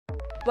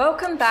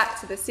Welcome back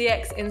to the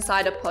CX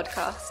Insider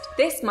podcast.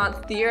 This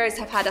month, the Euros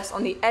have had us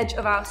on the edge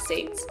of our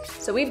seats,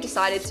 so we've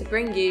decided to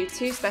bring you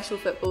two special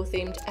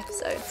football-themed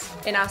episodes.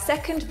 In our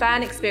second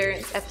fan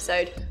experience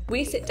episode,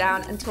 we sit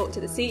down and talk to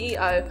the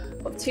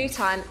CEO of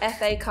two-time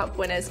FA Cup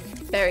winners,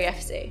 Bury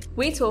FC.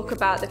 We talk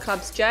about the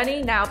club's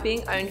journey now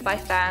being owned by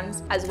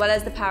fans, as well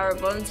as the power of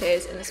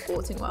volunteers in the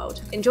sporting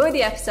world. Enjoy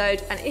the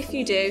episode, and if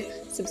you do,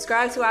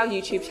 subscribe to our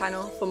YouTube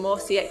channel for more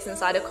CX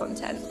Insider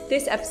content.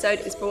 This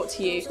episode is brought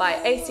to you by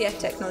ACF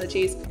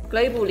Technologies,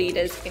 global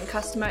leaders in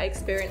customer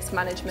experience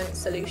management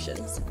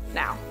solutions.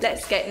 Now,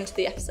 let's get into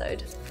the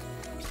episode.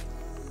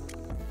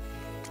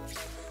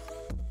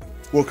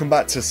 Welcome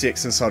back to the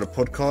CX Insider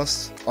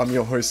podcast. I'm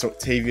your host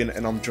Octavian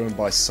and I'm joined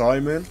by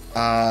Simon,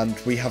 and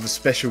we have a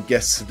special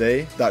guest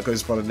today that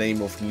goes by the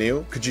name of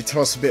Neil. Could you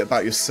tell us a bit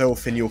about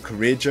yourself and your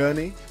career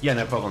journey? Yeah,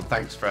 no problem.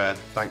 Thanks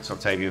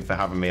Octavian for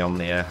having me on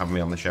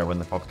the show and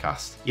the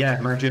podcast. Yeah,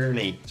 my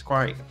journey,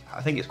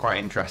 I think it's quite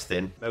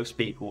interesting. Most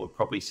people would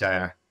probably say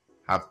I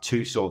have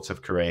two sorts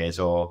of careers,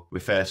 or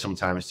refer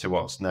sometimes to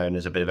what's known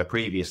as a bit of a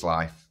previous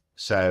life.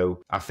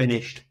 So I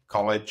finished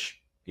college,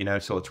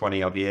 sort of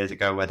 20 odd years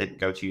ago. I didn't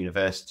go to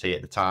university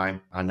at the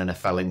time. And then I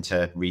fell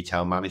into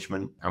retail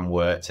management and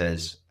worked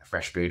as a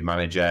fresh food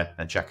manager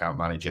and checkout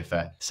manager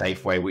for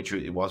Safeway, which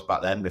it was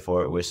back then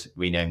before it was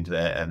renamed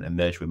and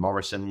merged with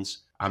Morrison's.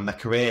 And my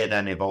career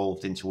then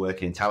evolved into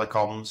working in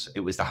telecoms.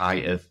 It was the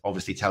height of,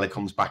 obviously,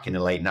 telecoms back in the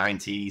late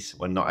 90s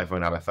when not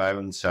everyone had a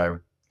phone. So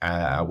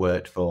I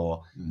worked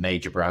for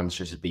major brands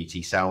such as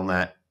BT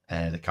Cellnet,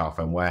 the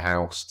Carphone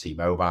Warehouse,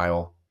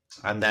 T-Mobile.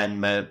 And then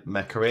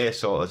my career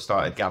sort of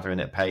started gathering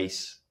at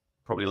pace,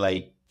 probably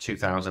late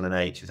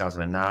 2008,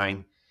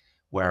 2009,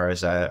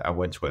 whereas I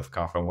went to work for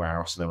Carphone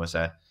Warehouse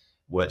and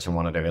worked in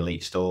one of their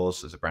elite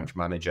stores as a branch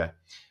manager.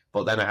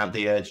 But then I had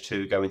the urge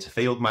to go into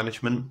field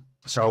management.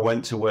 So I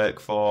went to work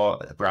for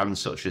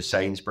brands such as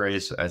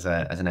Sainsbury's as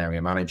an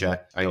area manager.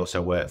 I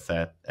also worked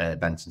for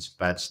Benson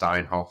Sped,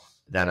 Steinhoff.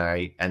 Then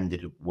I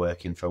ended up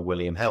working for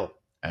William Hill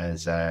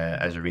as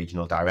a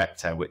regional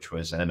director, which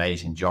was an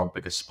amazing job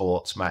because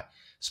sports my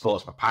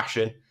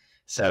passion.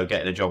 So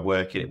getting a job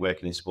working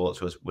in sports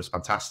was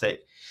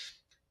fantastic.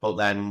 But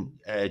then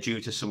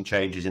due to some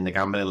changes in the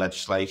gambling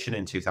legislation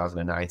in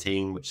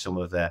 2019, which some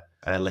of the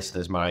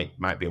listeners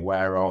might be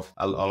aware of,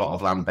 a lot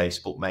of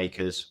land-based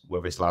bookmakers,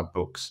 whether it's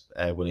Ladbrokes,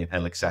 William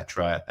Hill,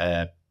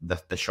 etc.,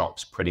 the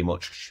shops pretty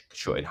much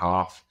shut in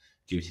half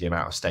due to the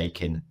amount of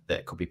staking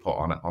that could be put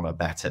on a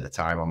bet at the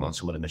time on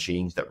some of the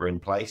machines that were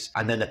in place.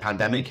 And then the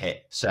pandemic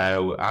hit.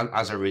 So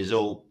as a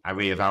result, I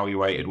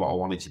reevaluated what I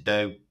wanted to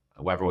do,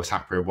 whether I was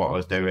happy with what I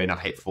was doing. I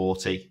hit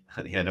 40,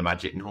 the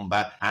magic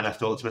number. And I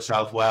thought to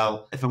myself,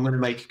 well, if I'm going to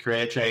make a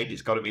career change,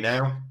 it's got to be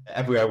now.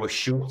 Everywhere was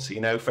shut,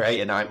 for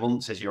 8 or 9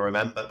 months, as you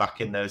remember, back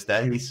in those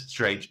days,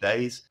 strange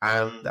days.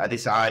 And I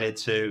decided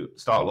to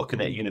start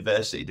looking at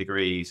university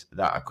degrees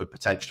that I could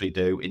potentially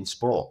do in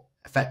sport,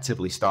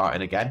 effectively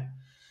starting again,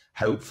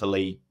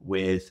 hopefully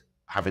with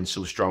having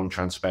some strong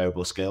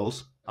transferable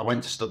skills. I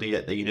went to study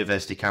at the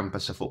University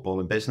Campus of Football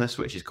and Business,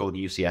 which is called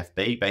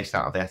UCFB, based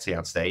out of the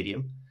Etihad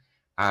Stadium.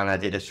 And I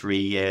did a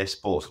 3-year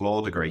sports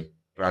law degree,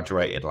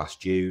 graduated last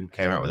June,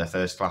 came out with a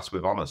first class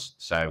with honours.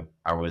 So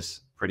I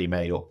was pretty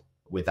made up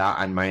with that.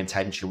 And my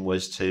intention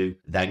was to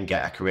then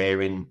get a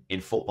career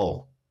in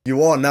football.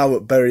 You are now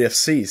at Bury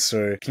FC,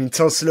 so can you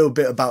tell us a little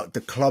bit about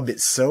the club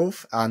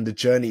itself and the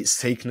journey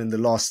it's taken in the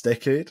last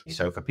decade?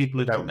 So for people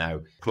who don't know,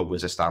 the club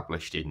was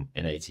established in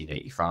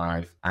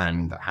 1885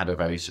 and had a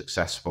very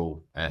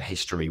successful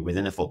history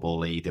within the Football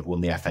League. They've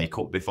won the FA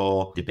Cup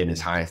before. They've been as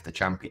high as the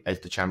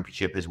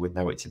Championship as we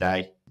know it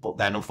today. But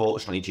then,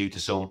 unfortunately, due to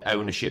some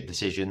ownership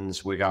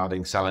decisions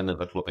regarding selling of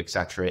the club,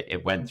 etc.,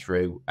 it went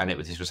through, and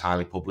this was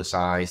highly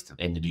publicised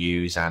in the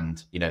news,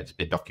 and there's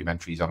been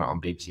documentaries on it on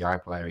BBC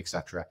iPlayer,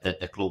 etc. That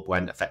the club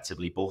went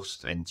effectively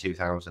bust in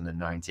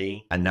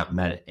 2019, and that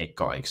meant it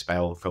got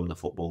expelled from the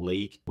Football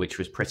League, which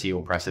was pretty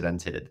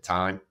unprecedented at the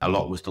time. A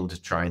lot was done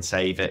to try and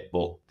save it,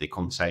 but they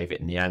couldn't save it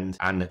in the end,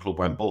 and the club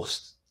went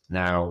bust.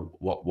 Now,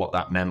 what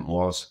that meant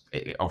was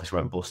it obviously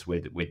went bust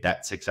with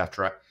debts,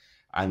 etc.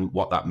 And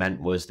what that meant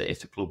was that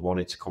if the club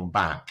wanted to come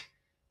back,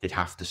 they'd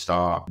have to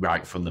start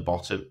right from the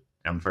bottom.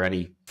 And for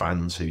any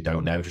fans who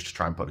don't know, just to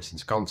try and put this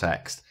into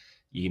context,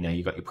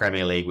 you've got your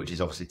Premier League, which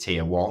is obviously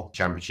Tier 1,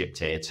 Championship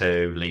Tier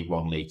 2, League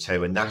 1, League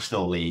 2, and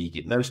National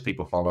League. Most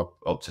people follow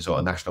up to sort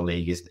of National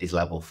League is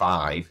level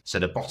 5. So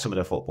the bottom of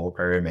the football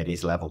pyramid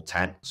is level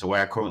 10. So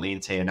we're currently in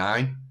Tier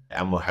 9,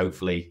 and we're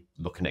hopefully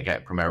looking at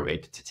getting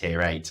promoted to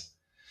Tier 8.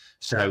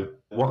 So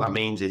what that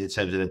means is in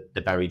terms of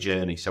the Bury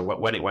journey. So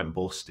when it went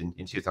bust in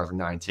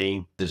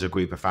 2019, there's a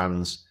group of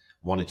fans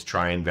wanted to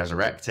try and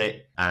resurrect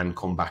it and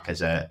come back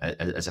as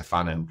a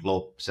fan-owned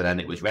club. So then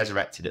it was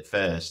resurrected at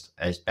first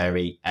as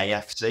Bury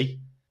AFC.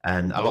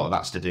 And a lot of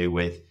that's to do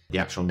with the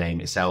actual name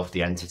itself,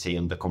 the entity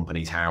and the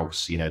company's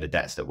house, the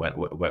debts that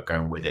were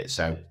going with it.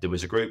 So there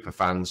was a group of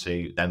fans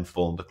who then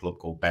formed a club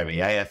called Bury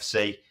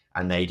AFC.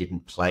 and they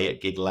didn't play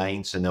at Gig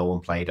Lane, so no one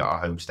played at our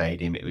home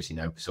stadium. It was,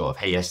 sort of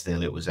here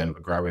still, it was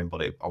overgrowing,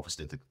 but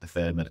obviously the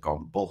firm had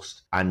gone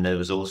bust. And there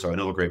was also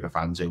another group of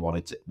fans who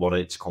wanted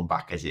it to come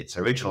back as its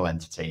original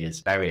entity, as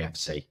Bury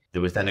FC.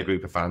 There was then a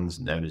group of fans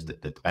known as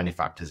the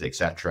benefactors,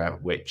 etc.,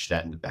 which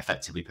then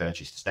effectively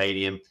purchased the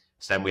stadium.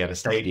 So then we had a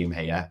stadium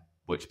here,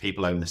 which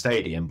people own the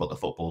stadium, but the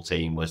football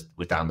team was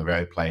down the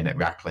road playing at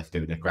Radcliffe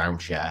doing a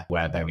ground share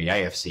where Bury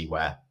AFC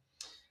were.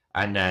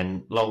 And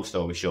then, long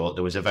story short,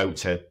 there was a vote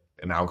to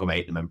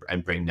amalgamate them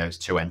and bring those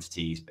two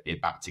entities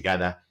back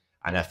together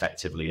and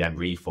effectively then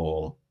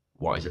reform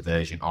what is a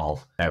version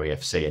of Bury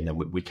FC. And then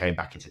we came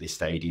back into this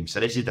stadium. So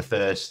this is the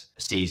first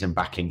season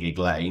back in Gig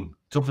Lane.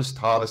 Toughest,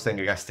 hardest thing,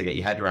 I guess, to get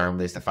your head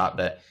around is the fact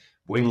that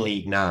we're in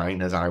League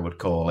 9, as I would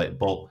call it,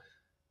 but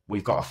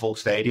we've got a full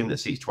stadium that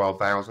seats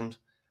 12,000,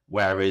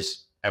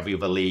 whereas every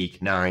other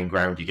League 9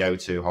 ground you go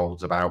to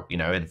holds about,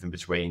 anything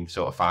between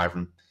sort of 5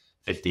 and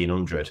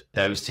 1,500.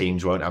 Those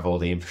teams won't have all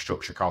the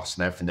infrastructure costs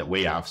and everything that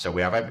we have. So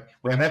we have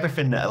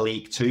everything that a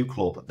League 2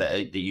 club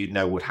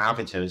that would have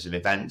in terms of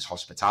events,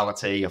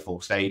 hospitality, a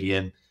full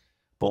stadium,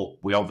 but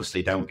we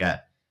obviously don't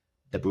get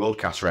the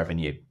broadcast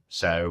revenue.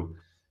 So,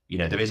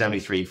 there is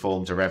only 3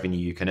 forms of revenue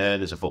you can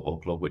earn as a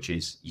football club, which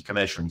is your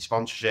commercial and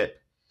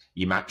sponsorship,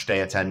 your match day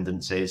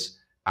attendances,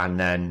 and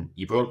then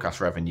your broadcast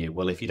revenue.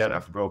 Well, if you don't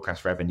have the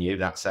broadcast revenue,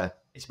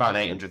 it's about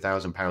an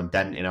 £800,000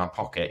 dent in our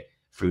pocket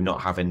through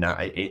not having that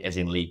as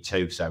in League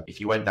 2. So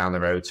if you went down the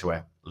road to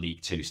a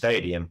League 2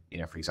 stadium,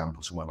 for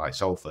example, somewhere like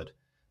Salford,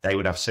 they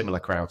would have similar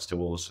crowds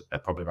to us,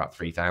 probably about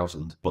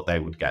 3,000, but they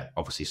would get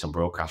obviously some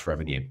broadcast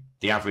revenue.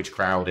 The average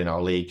crowd in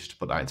our league, just to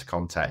put that into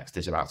context,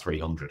 is about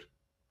 300,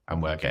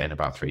 and we're getting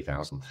about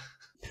 3,000.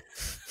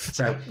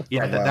 So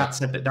yeah, wow.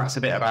 that's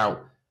a bit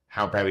about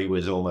how Bury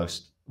was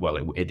almost, well,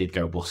 it did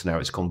go bust. Now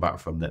it's come back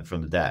from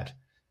the dead.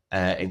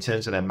 In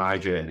terms of then my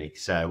journey,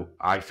 so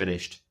I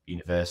finished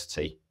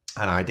university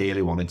and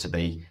ideally wanted to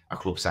be a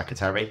club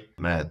secretary.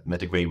 My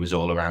degree was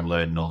all around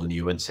learning all the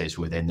nuances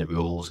within the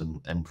rules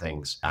and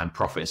things, and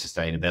profit and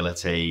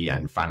sustainability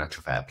and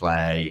financial fair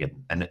play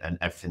and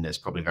everything that's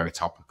probably very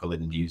topical in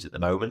the news at the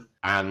moment.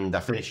 And I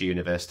finished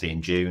university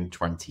in June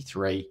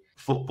 23.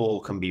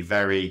 Football can be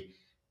very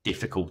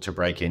difficult to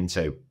break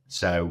into.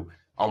 So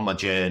on my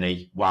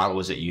journey, while I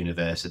was at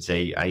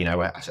university, I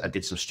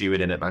did some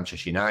stewarding at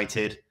Manchester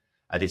United.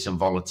 I did some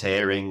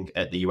volunteering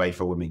at the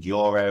UEFA Women's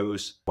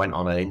Euros, went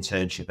on an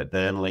internship at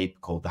Burnley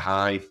called The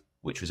Hive,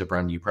 which was a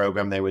brand new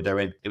program they were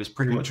doing. It was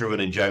pretty much a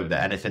running joke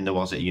that anything there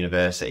was at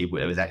university, it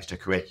was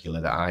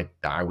extracurricular,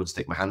 that I would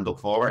stick my hand up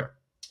for it.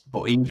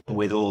 But even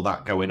with all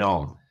that going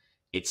on,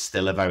 it's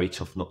still a very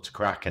tough nut to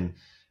crack, and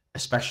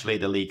especially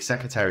the league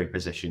secretary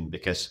position,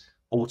 because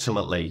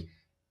ultimately,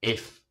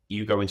 if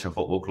you go into a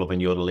football club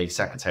and you're the league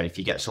secretary, if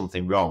you get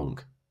something wrong,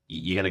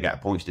 you're going to get a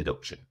points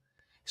deduction.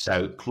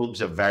 So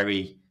clubs are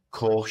very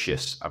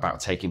cautious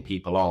about taking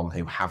people on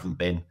who haven't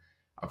been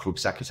a club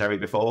secretary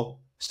before.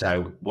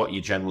 So what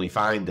you generally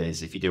find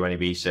is, if you do any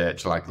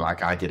research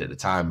like I did at the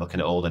time,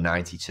 looking at all the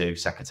 92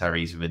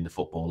 secretaries within the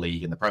Football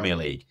League and the Premier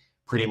League,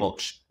 pretty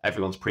much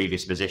everyone's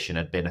previous position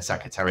had been a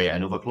secretary at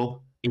another club.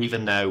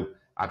 Even though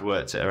I'd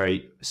worked at a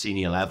very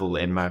senior level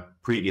in my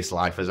previous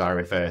life, as I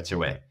refer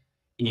to it,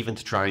 even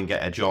to try and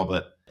get a job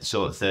at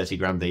sort of 30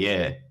 grand a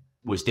year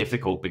was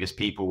difficult, because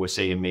people were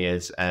seeing me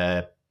as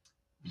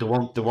the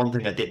one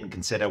thing I didn't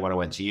consider when I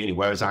went to uni.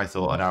 Whereas I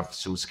thought I'd have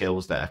some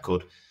skills that I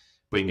could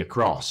bring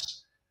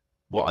across,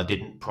 what I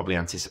didn't probably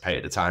anticipate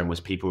at the time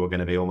was people were going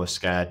to be almost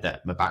scared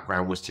that my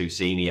background was too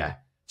senior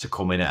to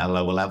come in at a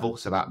lower level.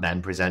 So that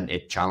then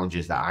presented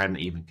challenges that I hadn't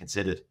even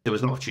considered. There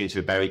was an opportunity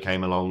where Bury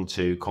came along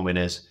to come in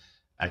as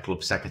a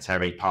club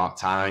secretary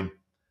part-time,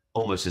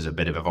 almost as a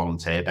bit of a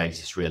volunteer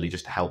basis, really,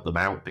 just to help them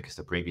out, because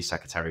the previous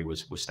secretary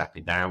was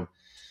stepping down.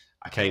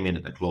 I came in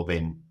at the club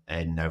in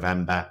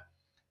November,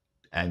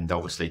 and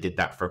obviously did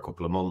that for a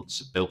couple of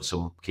months, built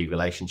some key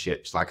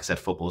relationships. Like I said,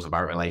 football's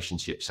about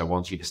relationships. So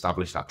once you've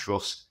established that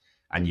trust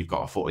and you've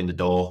got a foot in the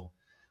door,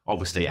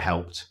 obviously it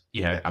helped.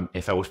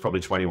 If I was probably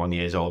 21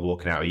 years old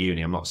walking out of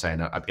uni, I'm not saying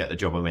I'd get the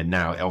job I'm in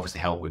now. It obviously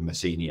helped with my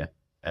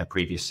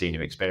previous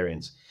senior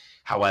experience.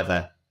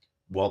 However,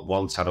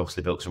 once I'd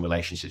obviously built some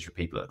relationships with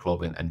people at the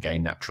club and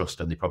gained that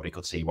trust, and they probably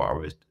could see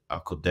what I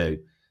could do,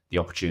 the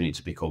opportunity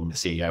to become the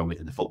CEO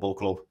within the football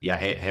club. Yeah,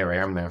 here I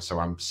am now. So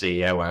I'm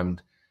CEO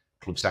and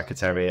club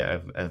secretary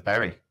of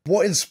Bury.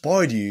 What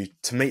inspired you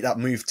to make that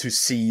move to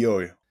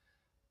CEO?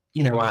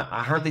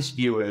 I had this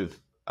view of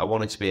I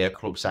wanted to be a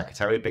club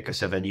secretary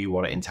because I knew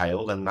what it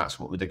entailed, and that's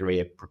what the degree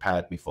had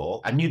prepared me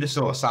for. I knew the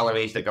sort of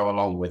salaries that go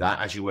along with that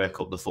as you work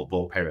up the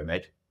football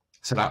pyramid,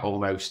 so that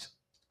almost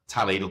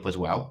tallied up as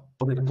well.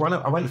 But when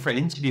I went for an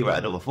interview at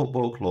another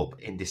football club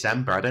in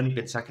December, I'd only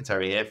been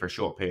secretary here for a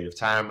short period of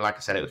time. Like I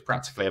said, it was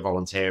practically a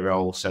volunteer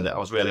role, so that I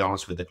was really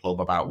honest with the club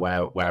about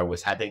where I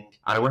was heading.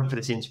 And I went for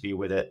this interview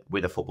with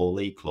a football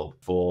league club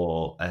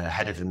for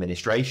head of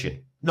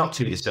administration, not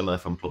too dissimilar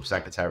from club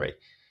secretary.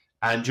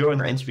 And during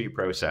that interview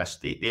process,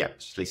 they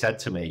actually said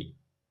to me,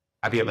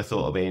 have you ever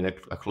thought of being a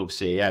club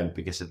CEO?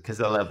 Because of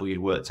the level you'd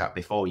worked at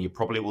before, you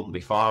probably wouldn't be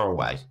far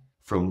away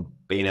from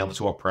being able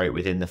to operate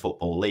within the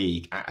Football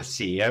League at a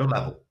CEO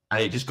level.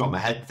 And it just got my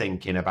head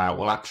thinking about,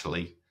 well,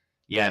 actually,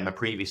 yeah, my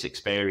previous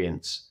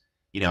experience,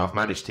 I've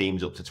managed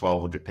teams up to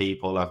 1,200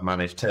 people. I've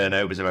managed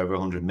turnovers of over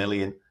 100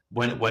 million.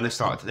 When I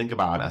started to think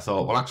about it, I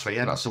thought, well, actually,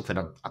 yeah, that's something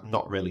I've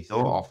not really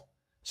thought of.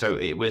 So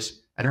it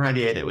was an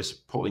idea that was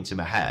put into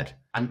my head.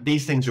 And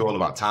these things are all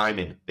about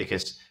timing,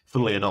 because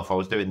funnily enough, I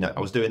was doing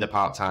the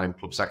part-time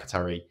club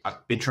secretary.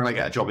 I've been trying to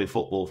get a job in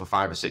football for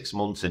 5 or 6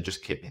 months and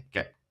just keep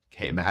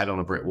hitting my head on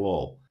a brick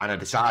wall. And I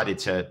decided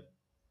to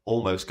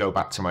almost go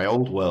back to my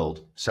old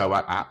world. So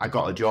I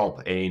got a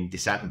job in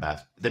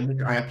December. The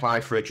minute I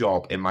applied for a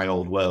job in my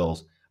old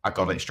world, I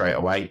got it straight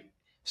away.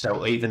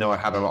 So even though I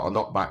had a lot of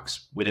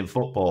knockbacks within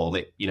football,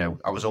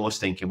 I was almost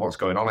thinking, what's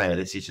going on here?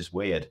 This is just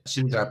weird. As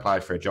soon as I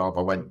applied for a job,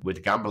 I went with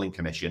the Gambling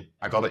Commission.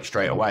 I got it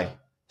straight away.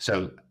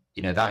 So,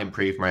 that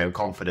improved my own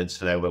confidence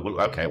to know,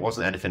 well, okay, it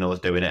wasn't anything I was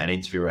doing at an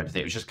interview or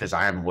anything. It was just because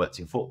I hadn't worked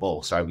in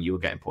football. So you were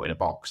getting put in a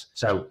box.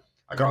 So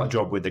I got a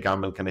job with the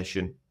Gambling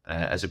Commission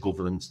as a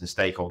governance and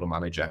stakeholder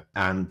manager.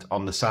 And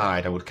on the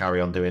side, I would carry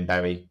on doing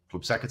Bury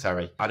club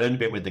secretary. I'd only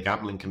been with the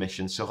Gambling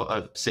Commission sort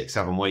of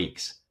 6-7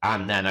 weeks.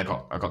 And then I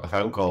got the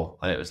phone call,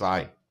 and it was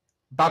like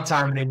bad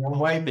timing in one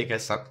way,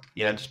 because I've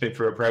just been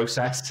through a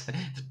process,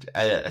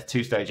 a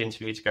 2-stage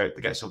interview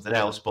to get something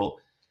else. But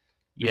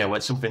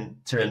when something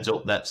turns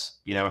up that's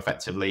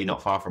effectively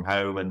not far from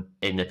home and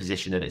in the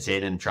position that it's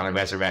in, and trying to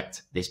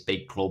resurrect this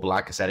big club,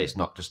 like I said, it's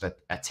not just a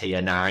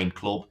tier 9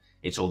 club.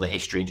 It's all the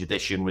history and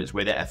tradition with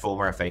it, a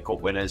former FA Cup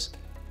winners.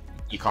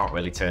 You can't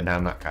really turn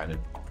down that kind of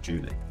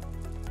opportunity.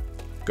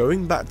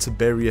 Going back to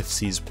Bury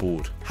FC's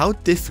board, how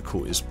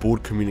difficult is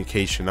board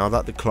communication now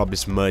that the club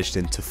is merged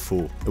into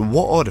 4? And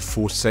what are the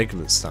 4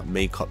 segments that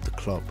make up the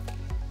club?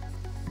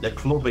 The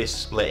club is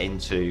split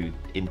into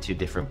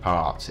different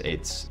parts.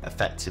 It's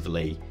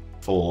effectively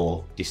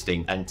 4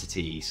 distinct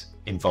entities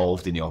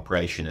involved in the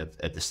operation of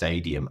the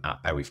stadium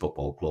at Bury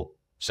Football Club.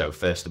 So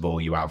first of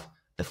all, you have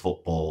the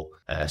Football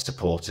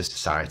Supporters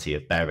Society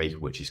of Bury,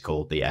 which is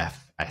called the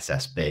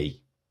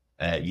FSSB.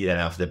 You then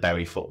have the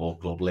Bury Football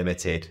Club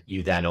Limited.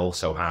 You then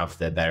also have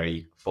the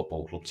Bury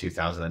Football Club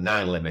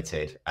 2009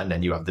 Limited. And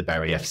then you have the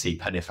Bury FC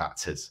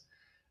Benefactors.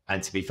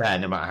 And to be fair,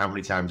 no matter how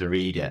many times I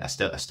read it, I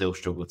still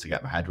struggle to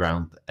get my head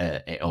around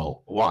it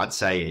all. What I'd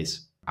say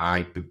is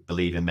I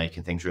believe in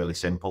making things really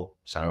simple.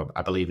 So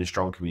I believe in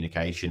strong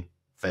communication,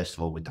 first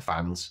of all, with the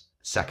fans,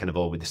 second of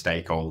all, with the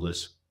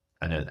stakeholders,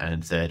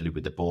 and thirdly,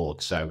 with the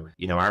board. So,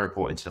 I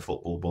report into the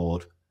football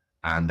board,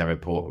 and I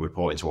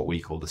report into what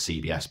we call the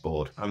CBS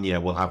board. And,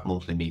 we'll have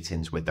monthly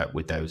meetings with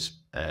those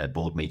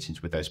board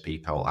meetings with those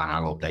people, and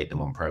I'll update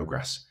them on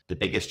progress. The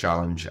biggest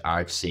challenge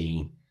I've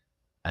seen,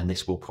 and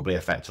this will probably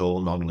affect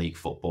all non-league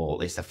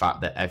football, is the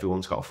fact that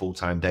everyone's got a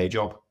full-time day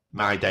job.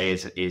 My day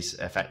is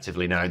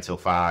effectively 9 till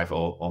 5,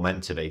 or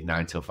meant to be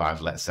 9 till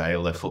 5, let's say,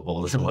 although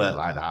football doesn't work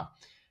like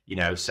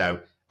that. So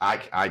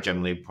I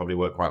generally probably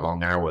work quite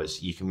long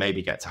hours. You can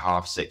maybe get to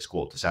 6:30,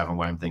 6:45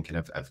 when I'm thinking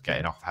of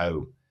getting off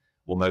home.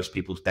 Well, most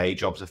people's day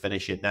jobs are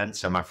finishing then,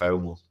 so my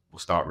phone will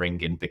start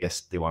ringing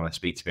because they want to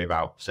speak to me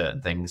about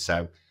certain things.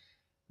 So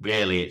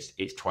really,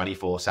 it's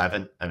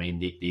 24/7. I mean,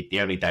 the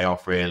only day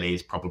off really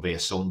is probably a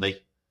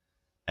Sunday.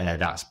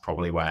 That's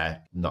probably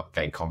where I'm not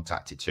getting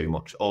contacted too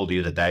much. All the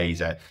other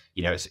days,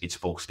 it's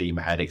full steam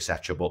ahead,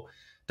 etc. But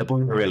the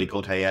board are really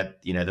good here.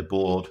 The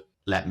board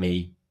let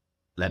me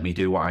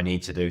do what I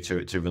need to do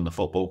to run the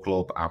football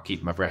club. I'll keep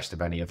them abreast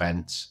of any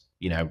events.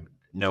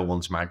 No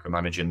one's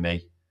micromanaging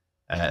me.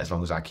 As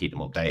long as I keep them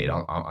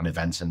updated on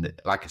events. And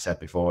like I said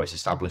before, it's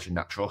establishing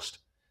that trust.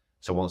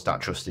 So once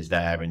that trust is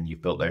there and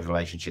you've built those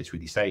relationships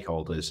with your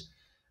stakeholders,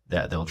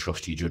 they'll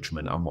trust your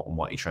judgment on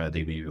what you're trying to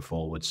do moving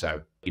forward.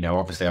 So,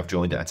 obviously I've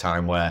joined at a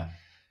time where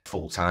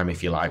full-time,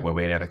 if you like, where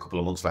we only had a couple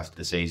of months left of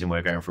the season,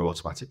 we're going through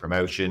automatic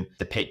promotion.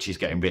 The pitch is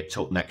getting ripped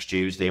up next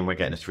Tuesday and we're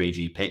getting a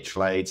 3G pitch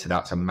laid. So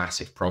that's a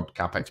massive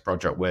CapEx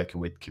project working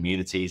with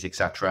communities,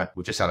 etc.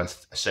 We just had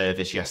a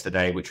service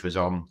yesterday, which was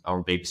on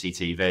BBC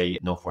TV.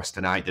 Northwest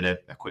Tonight did a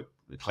quick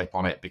clip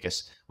on it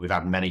because we've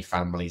had many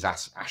families,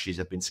 ashes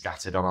have been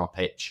scattered on our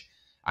pitch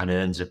and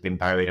urns have been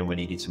buried, and we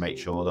needed to make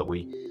sure that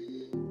we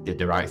did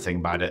the right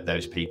thing by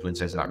those people in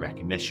terms of that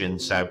recognition.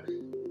 So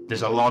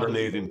there's a lot of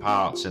moving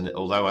parts, and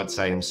although I'd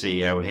say I'm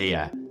CEO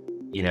here,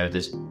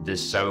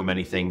 there's so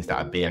many things that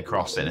I'd be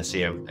across in a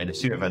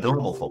CEO of a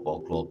normal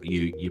football club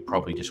you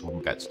probably just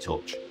wouldn't get to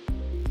touch.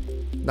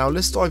 Now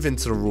let's dive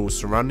into the rules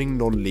surrounding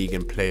non-league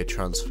and player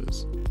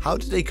transfers. How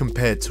do they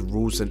compare to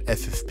rules in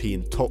FFP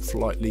and top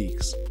flight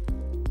leagues?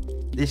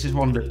 This is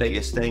one of the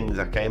biggest things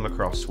I came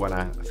across when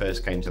I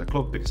first came to the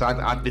club, because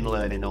I'd been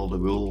learning all the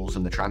rules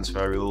and the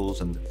transfer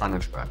rules and the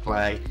financial fair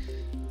play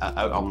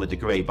on the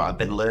degree, but I've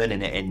been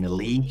learning it in the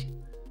league.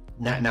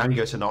 Now you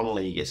go to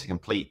non-league, it's a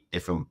complete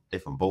different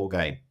ball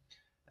game.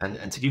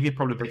 And to give you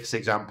probably the biggest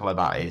example of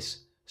that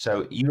is,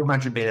 so you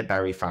imagine being a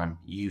Bury fan.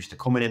 You used to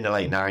come in the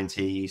late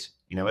 90s,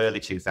 early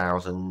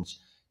 2000s.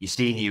 You're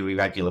seeing your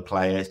irregular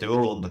players. They're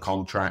all under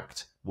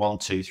contract, 1,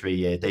 2, 3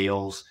 year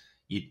deals.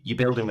 You're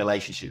building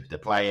relationships with the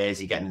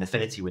players. You're getting an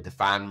affinity with the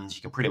fans.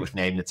 You can pretty much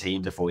name the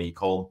team before you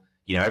come.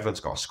 everyone's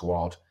got a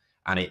squad,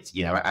 and it's,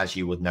 as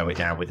you would know it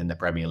now within the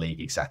Premier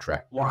League,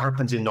 etc. What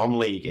happens in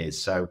non-league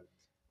is, so,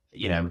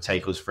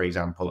 take us, for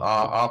example,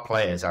 our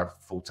players have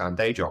full-time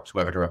day jobs,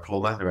 whether they're a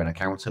plumber, they're an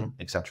accountant,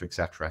 etc.,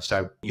 etc.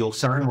 So you'll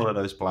sign one of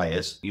those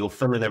players, you'll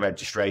fill in a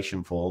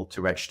registration form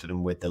to register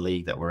them with the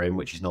league that we're in,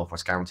 which is North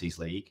West Counties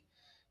League.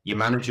 Your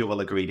manager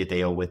will agree to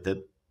deal with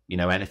them,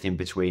 anything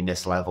between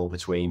this level,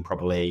 between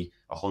probably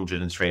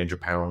 £100 and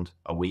 £300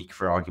 a week,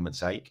 for argument's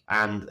sake.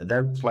 And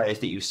those players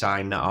that you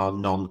sign that are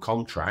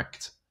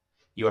non-contract,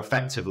 you'd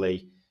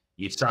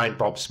sign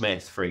Bob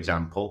Smith, for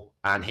example,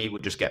 and he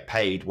would just get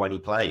paid when he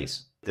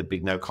plays. There'd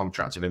be no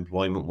contract of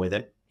employment with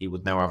him. He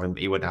would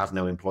have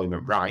no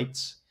employment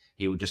rights.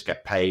 He would just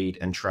get paid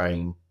and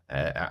train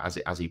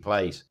as he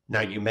plays.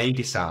 Now, you may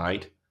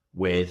decide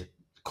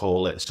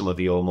call it some of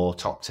your more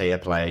top tier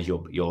players,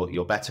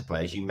 your better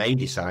players, you may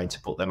decide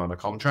to put them on a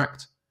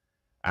contract,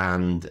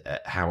 and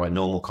how a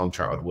normal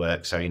contract would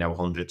work. So, £100,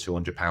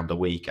 £200 a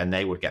week, and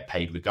they would get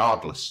paid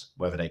regardless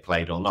whether they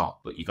played or not.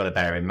 But you've got to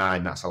bear in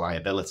mind that's a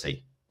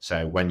liability.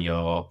 So when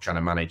you're trying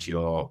to manage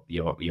your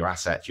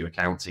assets, your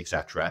accounts,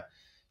 etc.,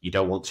 you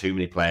don't want too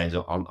many players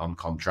on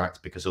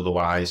contract, because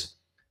otherwise,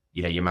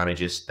 your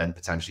manager's then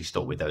potentially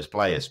stuck with those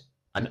players.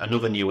 And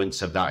another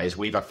nuance of that is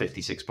we've had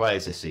 56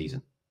 players this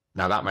season.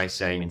 Now, that may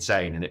seem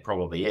insane, and it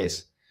probably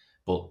is.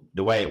 But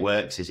the way it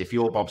works is, if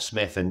you're Bob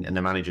Smith and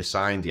the manager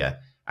signed you,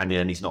 and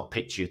then he's not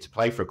picked you to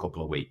play for a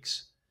couple of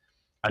weeks,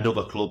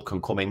 another club can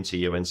come into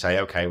you and say,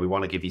 okay, we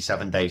want to give you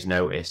 7 days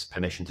notice,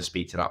 permission to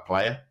speak to that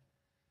player.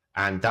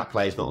 And that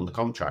player's not under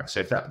contract. So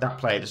if that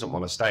player doesn't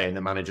want to stay and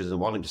the manager doesn't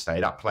want him to stay,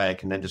 that player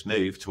can then just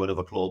move to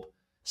another club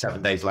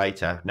 7 days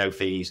later, no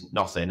fees,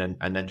 nothing,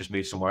 and then just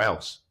move somewhere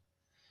else.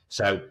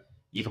 So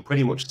you can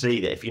pretty much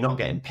see that if you're not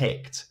getting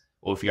picked,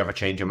 or if you have a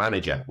change of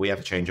manager, we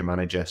have a change of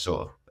manager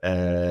sort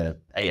of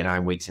 8 or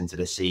 9 weeks into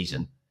this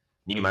season.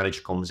 New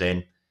manager comes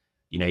in,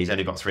 he's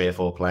only got 3 or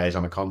 4 players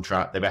on a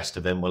contract. The rest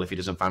of them, well, if he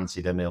doesn't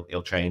fancy them,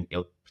 he'll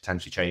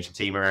potentially change the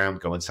team around,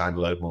 go and sign a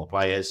load more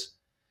players.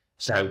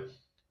 So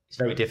it's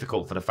very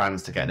difficult for the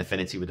fans to get an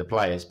affinity with the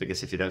players,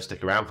 because if you don't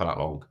stick around for that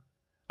long,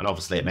 and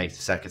obviously it makes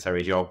the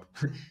secretary job,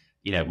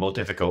 more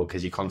difficult,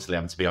 because you're constantly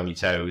having to be on your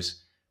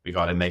toes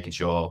regarding making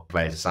sure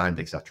players are signed,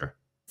 etc.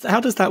 So how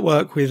does that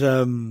work with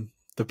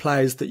the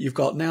players that you've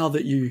got now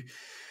that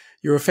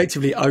you're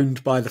effectively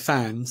owned by the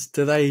fans?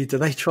 Do they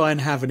try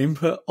and have an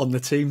input on the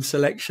team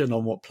selection,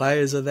 on what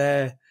players are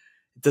there?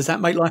 Does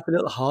that make life a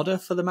little harder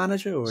for the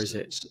manager, or is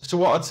it? So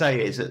what I'd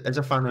say is, as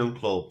a fan-owned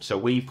club, so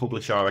we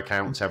publish our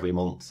accounts every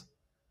month,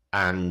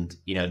 and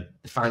the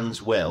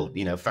fans will,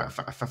 for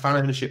fan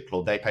ownership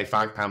club, they pay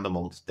 £5 a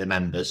month, the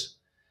members,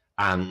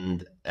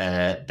 and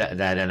they're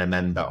then a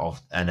member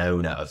of an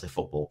owner of the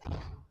football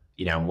club.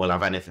 And we'll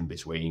have anything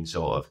between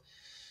sort of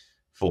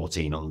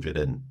 1,400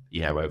 and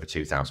over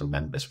 2,000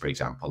 members, for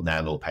example.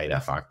 Now they'll pay their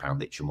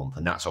 £5 each a month,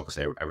 and that's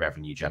obviously a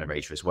revenue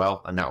generator as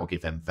well, and that will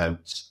give them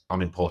votes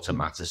on important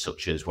matters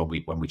such as when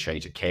we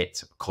change a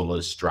kit,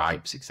 colours,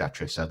 stripes,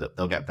 etc. So that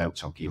they'll get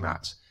votes on key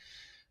matters.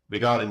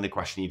 Regarding the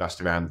question you've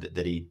asked around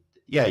you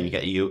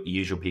get your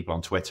usual people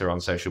on Twitter, on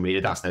social media.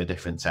 That's no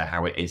different to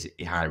how it is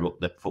higher up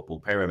the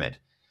football pyramid.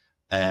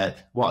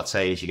 What I'd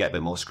say is you get a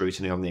bit more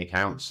scrutiny on the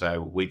accounts.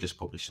 So we just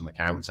published some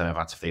accounts, and I've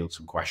had to field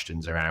some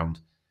questions around,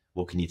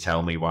 well, can you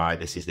tell me why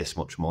this is this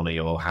much money,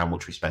 or how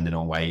much we're spending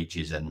on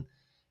wages? And,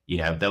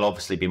 they'll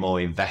obviously be more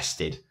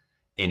invested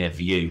in a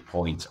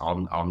viewpoint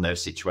on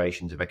those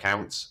situations of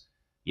accounts,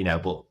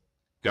 but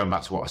going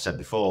back to what I said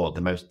before, the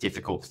most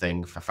difficult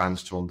thing for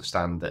fans to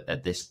understand that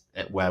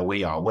at where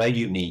we are, we're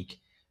unique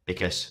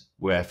because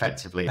we're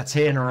effectively a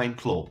tier 9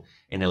 club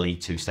in a League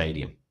 2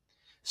 stadium.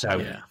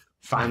 So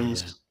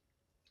fans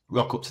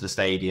rock up to the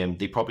stadium,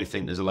 they probably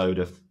think there's a load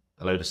of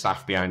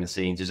staff behind the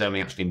scenes. There's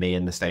only actually me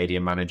and the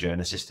stadium manager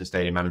and assistant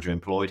stadium manager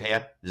employed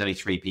here. There's only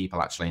 3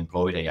 people actually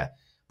employed here,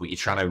 but you're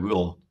trying to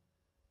run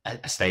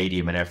a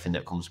stadium and everything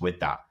that comes with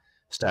that.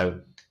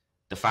 So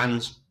the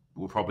fans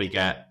will probably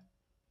get,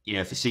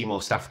 if they see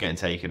more staff getting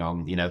taken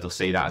on, they'll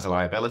see that as a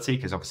liability,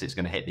 because obviously it's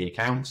going to hit the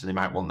accounts and they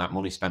might want that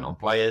money spent on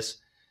players.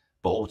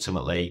 But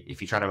ultimately,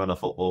 if you're trying to run a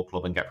football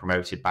club and get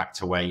promoted back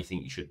to where you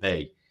think you should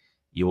be,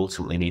 you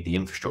ultimately need the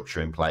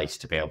infrastructure in place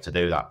to be able to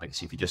do that.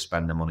 Because if you just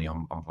spend the money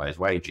on players'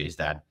 wages,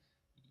 then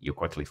you'll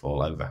quickly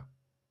fall over.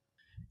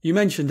 You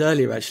mentioned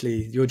earlier,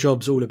 actually, your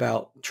job's all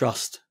about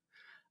trust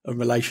and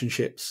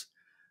relationships.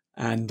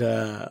 And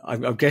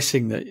I'm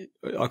guessing that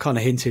I kind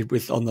of hinted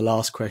on the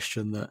last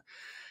question that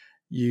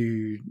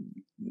you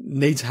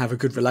need to have a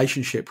good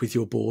relationship with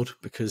your board,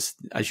 because,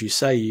 as you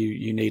say,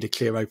 you need a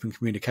clear, open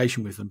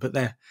communication with them. But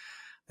they're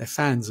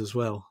fans as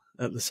well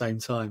at the same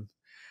time.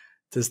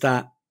 Does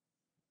that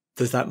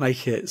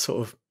make it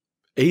sort of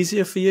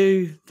easier for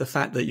you, the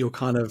fact that you're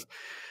kind of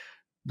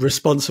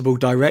responsible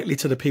directly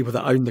to the people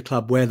that own the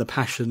club, where the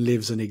passion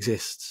lives and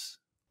exists?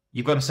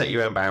 You've got to set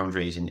your own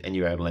boundaries and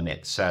your own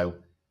limits. So,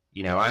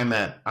 I'm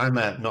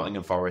a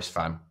Nottingham Forest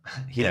fan,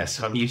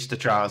 so I'm used to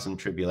trials and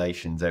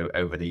tribulations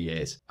over the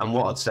years. And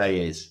what I'd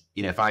say is,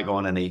 if I go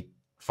on any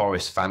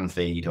Forest fan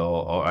feed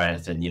or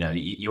anything,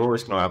 you're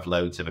always going to have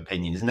loads of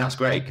opinions, and that's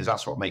great because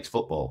that's what makes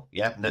football.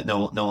 Yeah,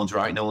 no one's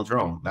right, no one's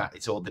wrong. That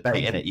it's all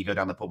debate, isn't it? You go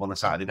down the pub on a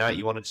Saturday night,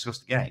 you want to discuss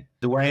the game.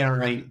 The way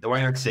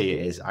I see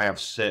it is, I have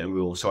certain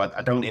rules, so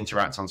I don't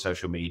interact on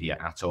social media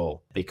at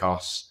all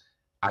because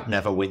I'd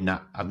never win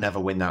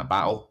that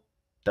battle.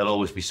 There'll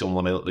always be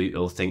someone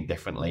who'll think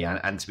differently,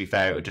 and to be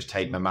fair, it would just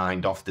take my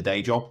mind off the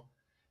day job.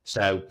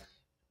 So,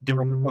 do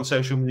I on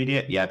social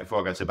media? Yeah, before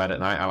I go to bed at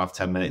night, I'll have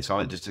 10 minutes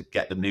on it just to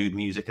get the mood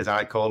music, as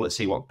I call it,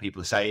 see what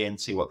people are saying,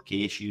 see what the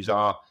key issues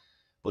are.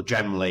 But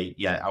generally,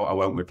 yeah, I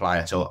won't reply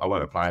at all.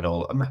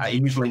 I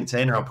use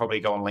LinkedIn, or I'll probably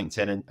go on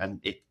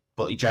LinkedIn,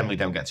 but you generally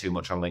don't get too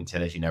much on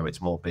LinkedIn, as you know, it's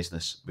more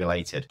business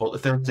related. But the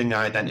third thing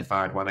I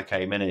identified when I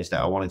came in is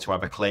that I wanted to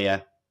have a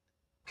clear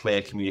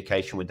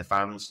communication with the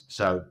fans.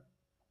 So,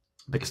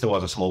 because there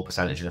was a small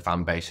percentage of the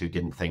fan base who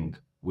didn't think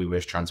we were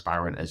as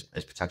transparent as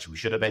potentially we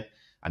should have been.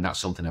 And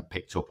that's something I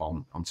picked up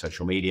on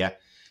social media.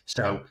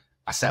 So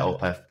I set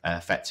up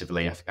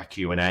effectively a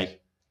Q&A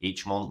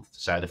each month.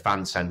 So the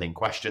fans send in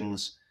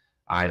questions.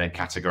 I then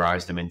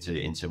categorize them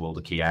into all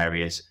the key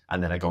areas.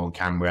 And then I go on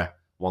camera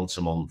once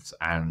a month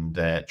and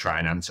try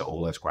and answer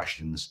all those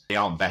questions. They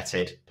aren't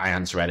vetted. I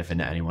answer anything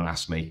that anyone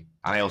asks me.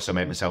 And I also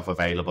make myself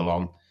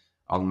available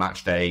on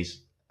match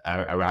days.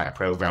 I write a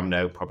program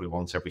note probably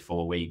once every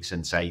 4 weeks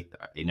and say,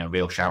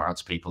 real shout out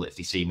to people if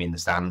they see me in the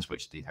stands,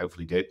 which they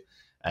hopefully do.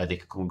 They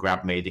can come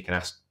grab me. They can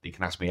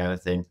ask me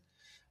anything.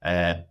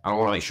 I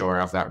want to make sure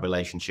I have that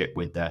relationship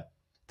with the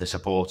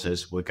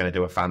supporters. We're going to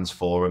do a fans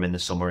forum in the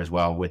summer as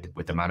well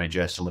with the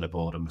manager, some of the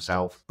board, and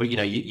myself. But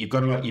you've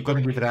got to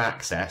give it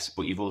access,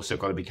 but you've also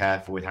got to be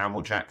careful with how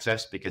much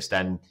access, because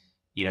then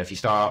if you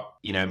start,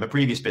 in my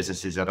previous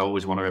businesses, I'd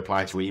always want to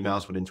reply to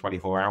emails within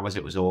 24 hours.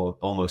 It was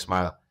almost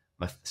my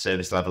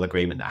service level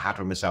agreement that I had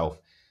with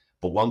myself.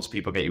 But once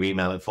people get your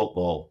email in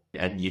football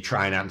and you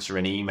try and answer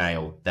an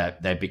email,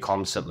 they'd be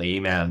constantly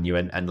emailing you,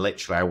 and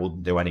literally I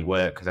wouldn't do any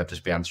work because I'd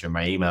just be answering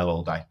my email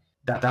all day.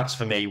 That's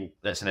for me,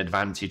 that's an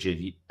advantage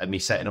of me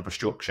setting up a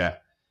structure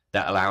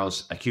that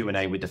allows a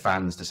Q&A with the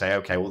fans to say,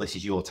 okay, well, this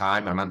is your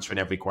time. I'm answering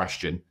every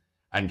question,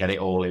 and get it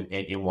all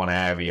in one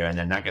area. And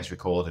then that gets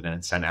recorded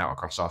and sent out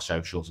across our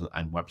socials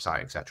and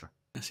website, etc.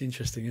 That's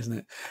interesting, isn't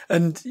it?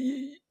 And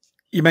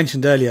you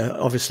mentioned earlier,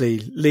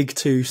 obviously, League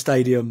Two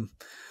stadium,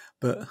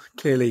 but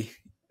clearly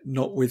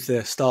not with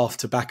the staff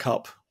to back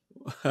up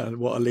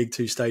what a League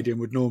Two stadium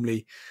would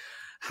normally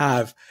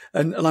have.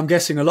 And I'm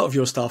guessing a lot of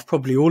your staff,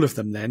 probably all of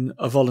them then,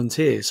 are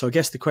volunteers. So I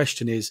guess the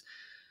question is,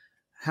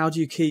 how do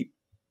you keep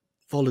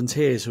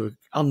volunteers who are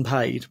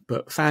unpaid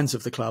but fans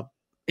of the club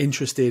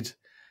interested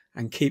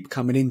and keep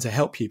coming in to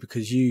help you,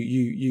 because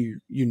you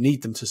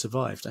need them to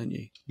survive, don't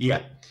you?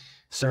 Yeah.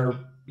 So,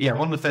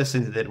 one of the first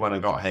things I did when I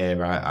got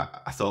here,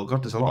 I thought,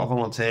 God, there's a lot of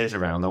volunteers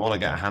around. I want to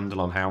get a handle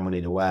on how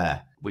many there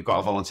were. We've got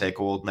a volunteer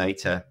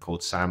coordinator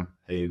called Sam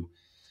who,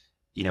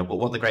 but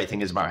what the great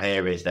thing is about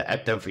here is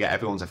that, don't forget,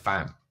 everyone's a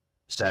fan.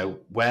 So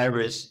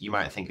whereas you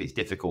might think it's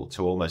difficult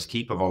to almost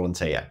keep a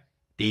volunteer,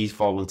 these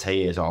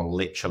volunteers are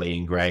literally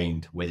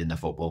ingrained within the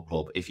football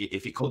club. If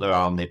you cut their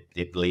arm,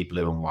 they bleed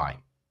blue and white.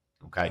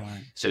 Okay.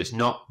 Right. So it's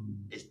not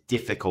as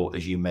difficult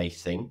as you may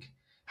think.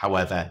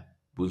 However,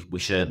 we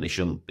certainly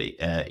shouldn't be,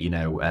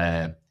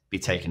 be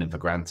taking them for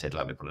granted.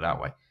 Let me put it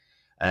that way.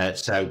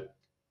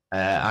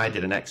 I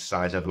did an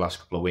exercise over the last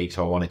couple of weeks.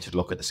 So I wanted to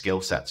look at the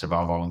skill sets of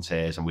our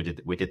volunteers, and we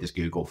did this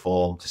Google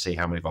form to see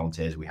how many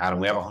volunteers we had,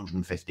 and we have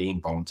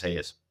 115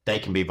 volunteers. They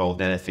can be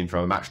involved in anything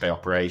from match day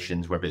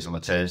operations, whether it's on the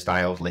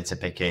turnstiles, litter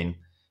picking,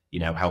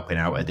 helping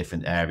out at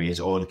different areas,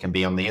 or it can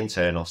be on the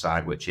internal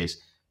side, which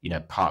is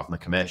part from the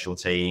commercial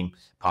team,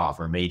 part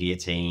of a media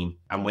team.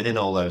 And within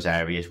all those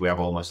areas, we have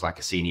almost like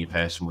a senior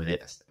person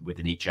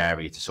within each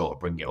area to sort of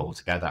bring it all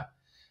together.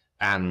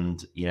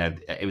 And,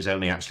 it was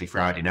only actually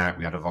Friday night,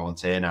 we had a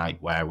volunteer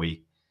night where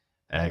we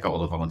got all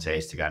the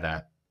volunteers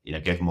together,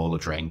 gave them all a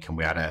drink, and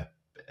we had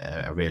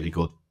a really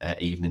good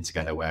evening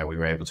together where we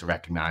were able to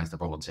recognise the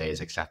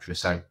volunteers, etc.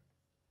 So,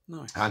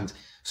 nice. And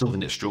something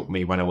that struck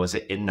me when I was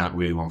in that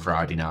room on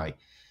Friday night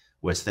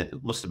was that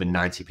it must have been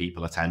 90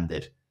 people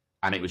attended.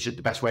 And it was just,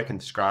 the best way I can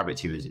describe it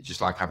to you is it's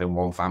just like having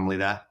one family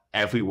there.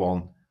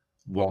 Everyone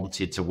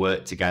wanted to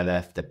work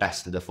together for the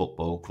best of the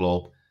football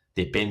club.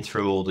 They've been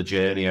through all the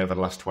journey over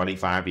the last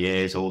 25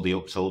 years, all the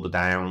ups, all the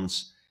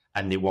downs,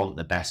 and they want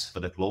the best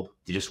for the club.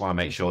 They just want to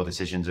make sure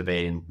decisions are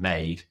being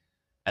made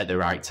at the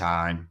right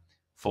time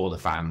for the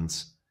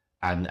fans,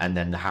 and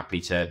then they're happy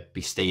to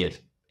be steered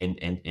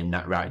in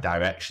that right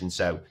direction.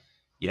 So,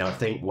 I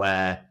think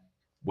where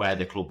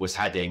the club was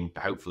heading,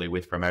 hopefully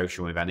with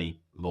promotion, with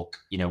any luck,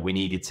 we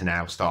needed to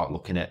now start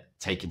looking at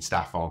taking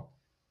staff on,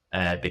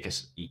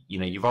 because,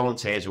 your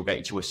volunteers will get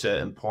you to a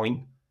certain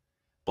point,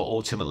 but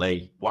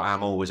ultimately what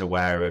I'm always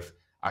aware of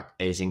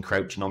is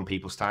encroaching on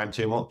people's time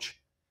too much.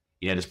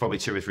 There's probably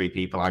 2 or 3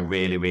 people I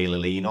really, really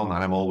lean on,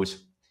 and I'm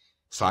always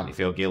slightly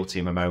feel guilty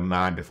in my own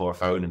mind before I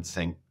phone and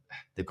think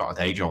they've got a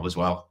day job as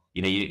well.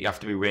 You have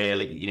to be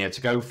really,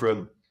 to go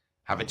from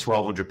having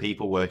 1,200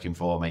 people working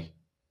for me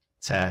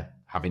to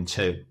having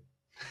 2.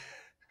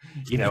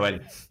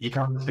 And you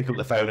can't just pick up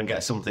the phone and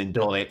get something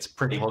done. It's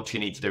pretty much you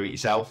need to do it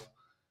yourself.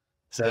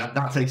 So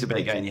that takes a bit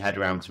of getting your head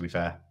around, to be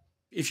fair.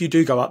 If you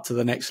do go up to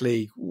the next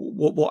league,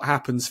 what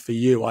happens for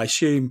you? I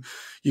assume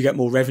you get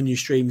more revenue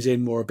streams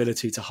in, more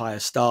ability to hire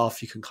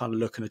staff. You can kind of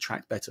look and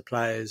attract better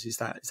players. Is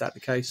that the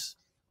case?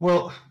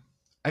 Well,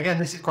 again,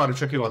 this is quite a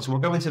tricky one. So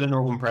we'll go into the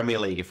Northern Premier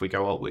League if we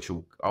go up, which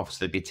will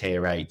obviously be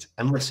Tier 8.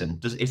 And listen,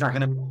 is that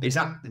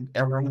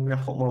going to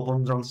put more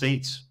bums on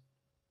seats?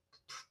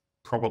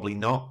 Probably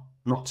not.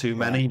 Not too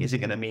many. Is it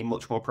going to mean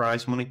much more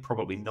prize money?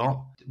 Probably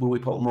not. Will we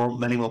put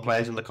many more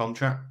players in the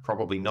contract?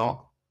 Probably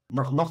not.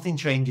 Nothing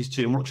changes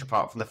too much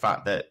apart from the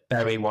fact that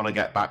Bury want to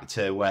get back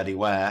to where they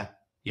were.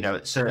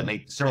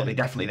 Certainly,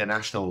 definitely the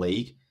National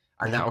League,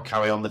 and that will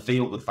carry on the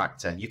feel-good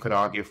factor. You could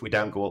argue if we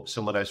don't go up,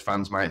 some of those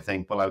fans might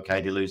think, well, okay,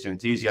 they lose their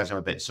enthusiasm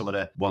a bit. Some of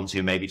the ones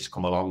who maybe just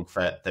come along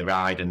for the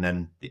ride and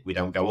then we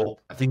don't go up.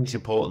 I think it's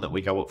important that we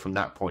go up from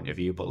that point of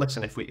view. But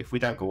listen, if we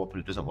don't go up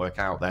and it doesn't work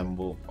out, then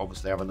we'll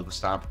obviously have another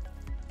stab.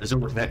 There's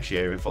always next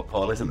year in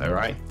football, isn't there,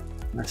 right?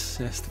 That's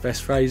the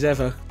best phrase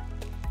ever.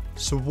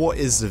 So what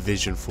is the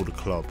vision for the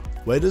club?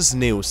 Where does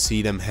Neil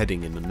see them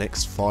heading in the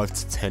next 5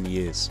 to 10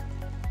 years?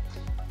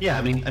 Yeah,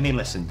 I mean,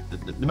 listen,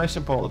 the most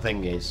important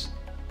thing is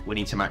we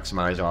need to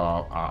maximise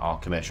our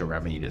commercial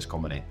revenue that's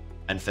coming in.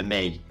 And for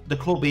me, the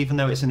club, even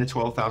though it's in a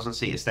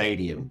 12,000-seater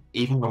stadium,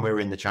 even when we were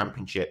in the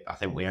Championship, I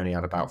think we only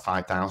had about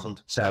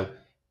 5,000. So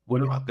we're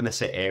not going to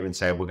sit here and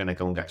say we're going to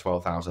go and get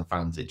 12,000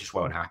 fans. It just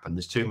won't happen.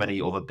 There's too many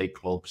other big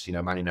clubs,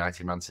 Man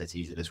United, Man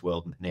Cities of this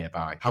world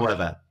nearby.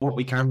 However, what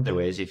we can do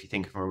is, if you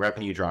think from a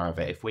revenue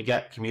driver, if we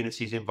get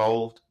communities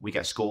involved, we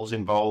get schools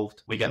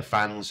involved, we get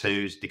fans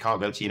they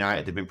can't go to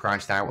United, they've been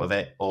priced out of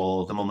it,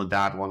 or the mum and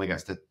dad want to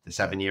get the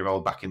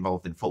 7-year-old back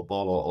involved in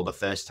football, or the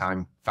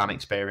first-time fan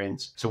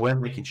experience. So we're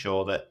making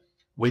sure that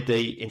with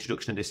the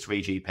introduction of this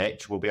 3G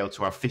pitch, we'll be able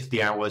to have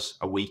 50 hours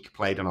a week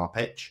played on our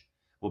pitch.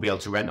 We'll be able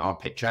to rent our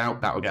pitch out.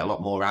 That will get a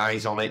lot more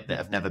eyes on it that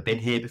have never been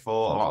here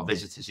before, a lot of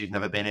visitors who've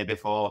never been here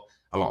before,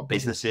 a lot of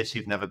businesses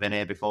who've never been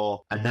here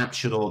before. And that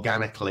should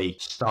organically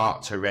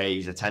start to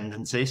raise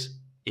attendances.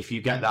 If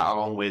you get that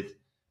along with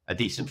a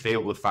decent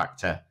feel-good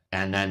factor,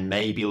 and then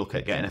maybe look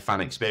at getting a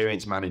fan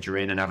experience manager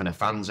in and having a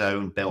fan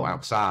zone built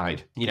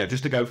outside,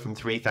 just to go from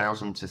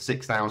 3,000 to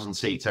 6,000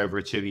 seats over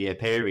a 2-year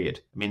period.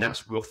 I mean,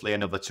 that's roughly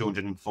another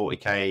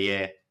 240k a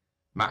year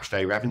match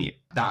day revenue.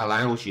 That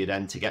allows you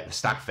then to get the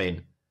staff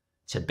in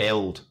to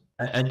build.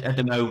 At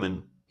the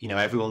moment,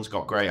 everyone's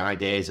got great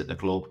ideas at the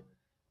club,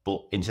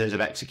 but in terms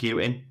of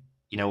executing,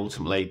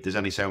 ultimately there's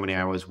only so many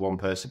hours one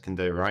person can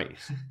do, right?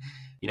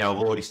 I've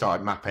already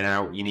started mapping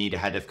out, you need a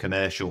head of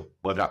commercial,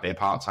 whether that be a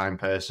part-time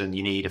person,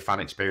 you need a fan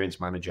experience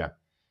manager,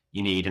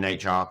 you need an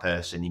HR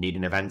person, you need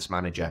an events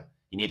manager,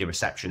 you need a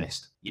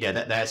receptionist.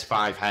 There's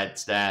 5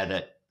 heads there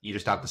that you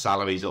just add the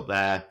salaries up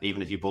there.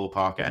 Even if you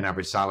ballpark at an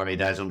average salary,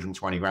 there's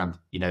 120 grand.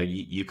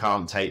 You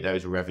can't take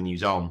those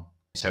revenues on.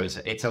 So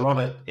it's a lot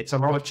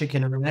of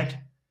chicken and an egg,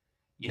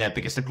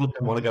 because the club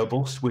don't want to go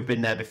bust. We've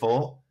been there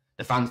before.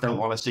 The fans don't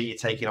want to see you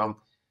taking on,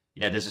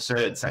 there's a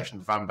certain section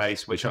of the fan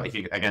base, which if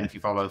you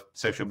follow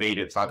social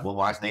media, it's like, well,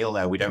 why is Neil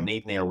there? We don't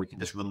need Neil. We can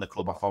just run the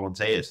club off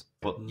volunteers.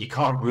 But you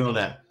can't run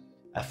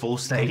a full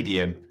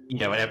stadium,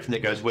 and everything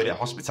that goes with it,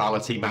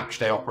 hospitality, match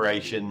day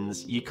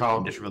operations. You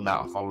can't just run that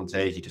off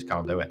volunteers. You just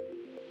can't do it.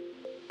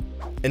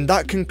 And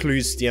that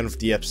concludes the end of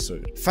the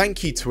episode.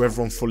 Thank you to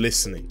everyone for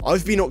listening.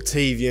 I've been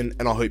Octavian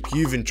and I hope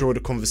you've enjoyed the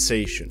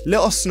conversation.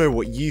 Let us know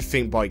what you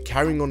think by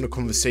carrying on the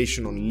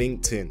conversation on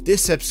LinkedIn.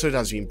 This episode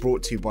has been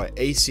brought to you by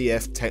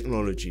ACF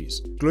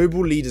Technologies,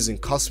 global leaders in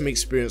customer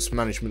experience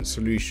management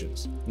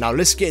solutions. Now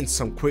let's get into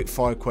some quick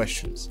fire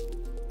questions.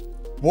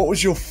 What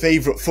was your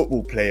favourite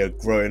football player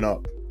growing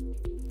up?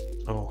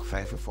 Oh,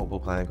 favourite football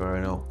player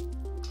growing up?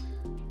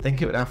 I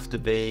think it would have to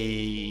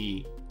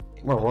be...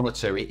 well, one or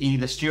two.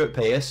 Either Stuart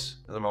Pearce,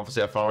 as I'm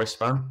obviously a Forest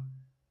fan,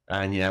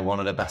 and one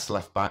of the best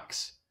left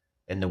backs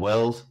in the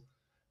world,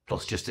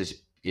 plus just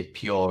his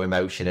pure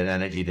emotion and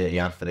energy that he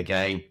had for the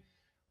game,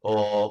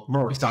 or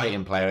more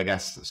exciting player, I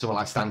guess, someone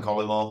like Stan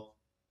Collymore.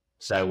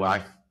 So when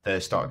I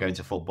first started going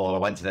to football, I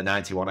went to the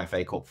 '91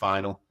 FA Cup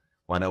final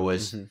when I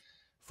was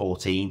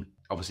 14.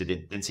 Obviously,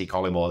 didn't see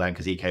Collymore then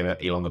because he came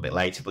along a bit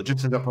later. But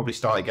just as I probably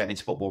started getting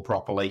into football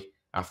properly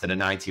after the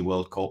 '90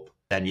 World Cup.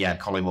 Then,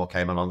 Collymore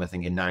came along, I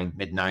think, in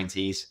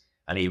mid-90s,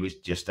 and he was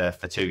just,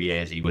 for 2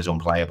 years, he was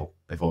unplayable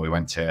before we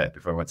went to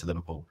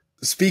Liverpool.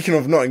 Speaking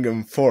of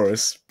Nottingham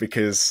Forest,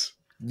 because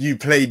you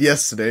played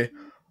yesterday,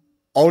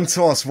 I want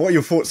to ask, what are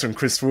your thoughts on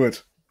Chris Wood?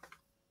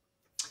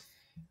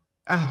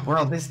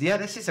 Well, this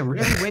is a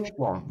really weird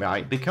one,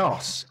 right?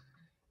 Because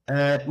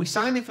we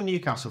signed him from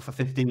Newcastle for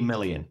 15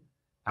 million,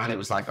 and it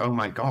was like, oh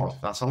my God,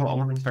 that's a lot of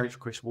money to pay for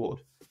Chris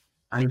Wood.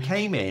 And he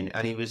came in,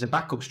 and he was a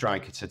backup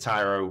striker to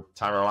Tyro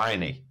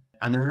Ione.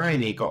 And then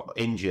Rainey got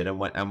injured and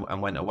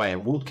went away,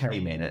 and Wood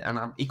came in,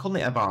 and he couldn't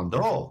hit a barn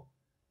door.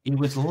 He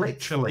was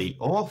literally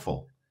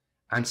awful.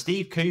 And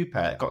Steve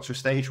Cooper got to a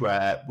stage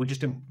where we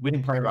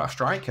didn't play about a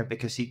striker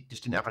because he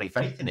just didn't have any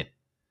faith in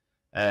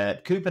him.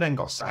 Cooper then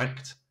got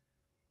sacked.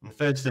 And the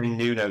first thing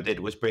Nuno did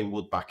was bring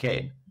Wood back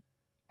in.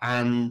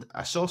 And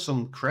I saw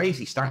some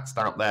crazy stats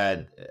out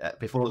there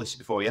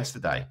before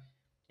yesterday.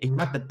 He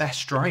had the best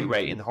strike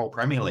rate in the whole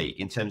Premier League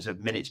in terms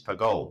of minutes per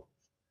goal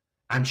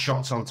and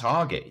shots on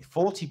target.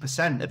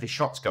 40% of his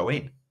shots go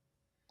in.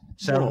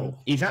 So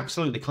he's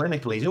absolutely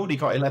clinical. He's already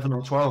got 11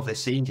 or 12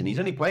 this season. He's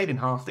only played in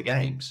half the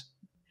games.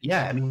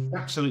 Yeah, I mean, he's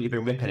absolutely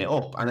been ripping it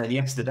up. And then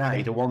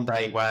yesterday, the one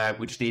day where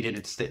we just needed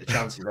to stick the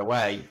chances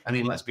away. I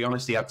mean, let's be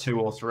honest, he had 2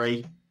 or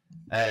 3.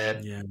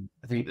 I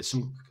think there's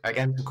some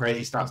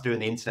crazy stats doing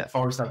the internet.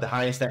 Forest had the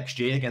highest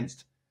XG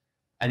against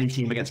any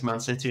team against Man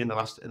City in the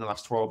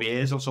last 12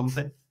 years or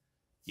something.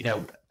 You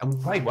know, and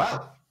we played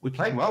well. We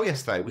played well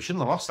yesterday. We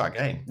shouldn't have lost that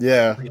game.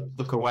 Yeah.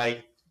 Look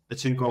away the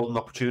 2 golden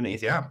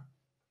opportunities he had.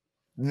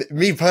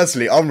 Me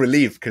personally, I'm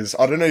relieved because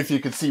I don't know if you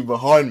can see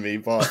behind me,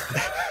 but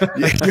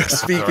you're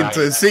speaking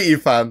to a City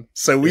fan.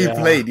 So we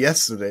played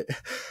yesterday.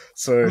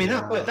 So I mean,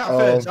 that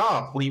first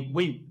half,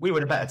 we were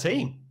the better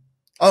team.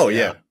 Oh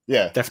yeah,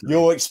 definitely.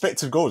 Your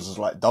expected goals was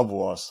like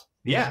double us.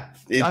 Yeah,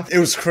 it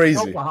was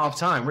crazy. At half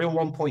time, we were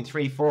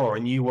 1.34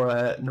 and you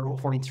were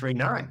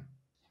 0.39.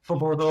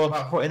 Football was all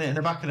about putting it in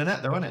the back of the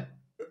net, though, wasn't it?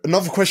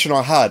 Another question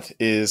I had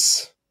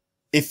is,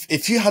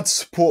 if you had to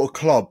support a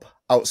club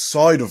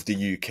outside of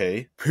the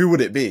UK, who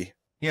would it be?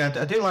 Yeah,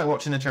 I do like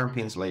watching the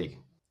Champions League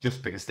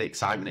just because the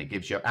excitement it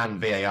gives you,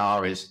 and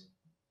VAR is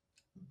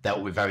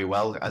dealt with very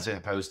well as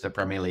opposed to the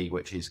Premier League,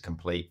 which is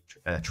complete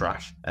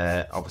trash.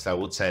 Obviously, I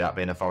would say that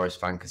being a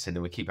Forest fan,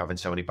 considering we keep having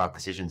so many bad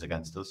decisions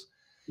against us.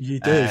 You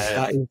do.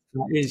 That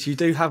is. You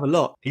do have a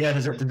lot. Yeah,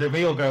 there's a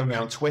reel going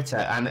around Twitter,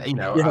 and you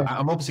know,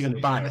 I'm obviously going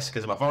to bias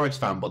because I'm a Forest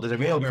fan, but there's a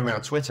reel going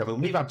around Twitter. I mean,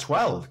 we've had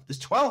 12. There's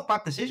 12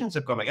 bad decisions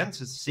that have gone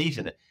against us this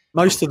season.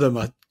 Most of them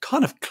are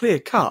kind of clear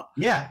cut.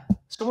 Yeah,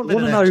 someone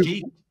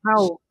did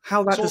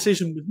how that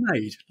decision was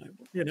made.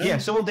 You know? Yeah,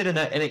 someone did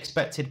an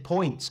expected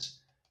points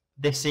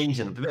this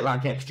season, a bit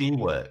like XG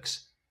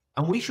works,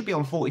 and we should be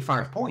on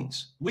 45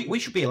 points. We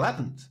should be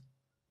 11th,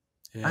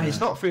 and it's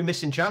not through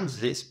missing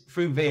chances; it's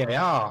through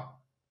VAR.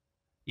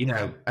 You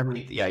know, I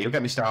mean, you'll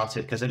get me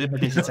started because I did my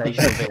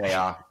dissertation on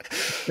VAR.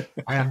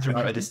 I had to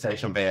write a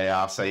dissertation on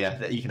VAR, so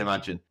yeah, you can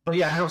imagine. But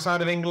yeah,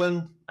 outside of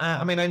England,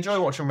 I mean, I enjoy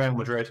watching Real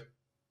Madrid.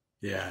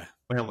 Yeah,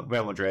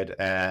 Real Madrid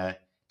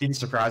didn't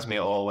surprise me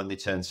at all when they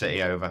turned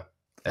City over.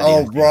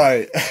 Oh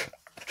right,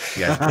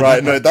 yeah,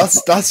 right. No,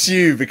 that's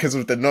you because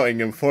of the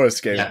Nottingham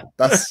Forest game. Yeah.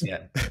 That's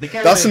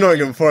a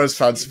Nottingham Forest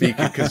fan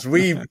speaking because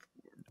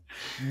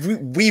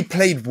we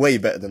played way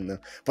better than them,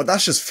 but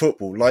that's just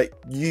football. Like,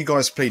 you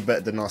guys played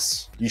better than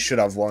us. You should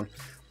have won.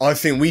 I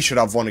think we should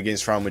have won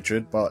against Real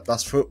Madrid, but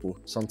that's football.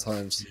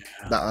 Sometimes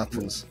that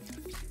happens.